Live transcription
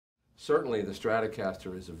Certainly the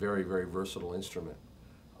Stratocaster is a very, very versatile instrument.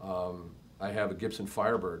 I have a Gibson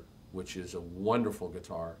Firebird, which is a wonderful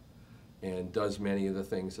guitar and does many of the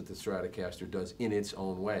things that the Stratocaster does in its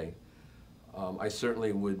own way. I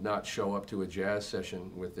certainly would not show up to a jazz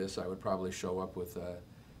session with this. I would probably show up with a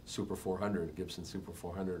Super 400, a Gibson Super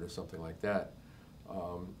 400 or something like that.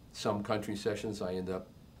 Some country sessions I end up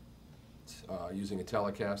using a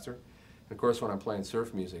Telecaster. And of course when I'm playing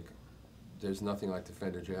surf music, there's nothing like the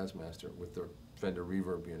Fender Jazzmaster with the Fender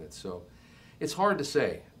reverb unit. So it's hard to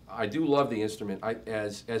say. I do love the instrument.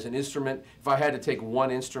 As an instrument, if I had to take one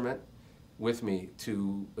instrument with me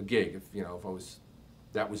to a gig, if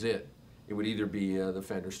that was it, it would either be the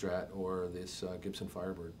Fender Strat or this Gibson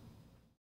Firebird.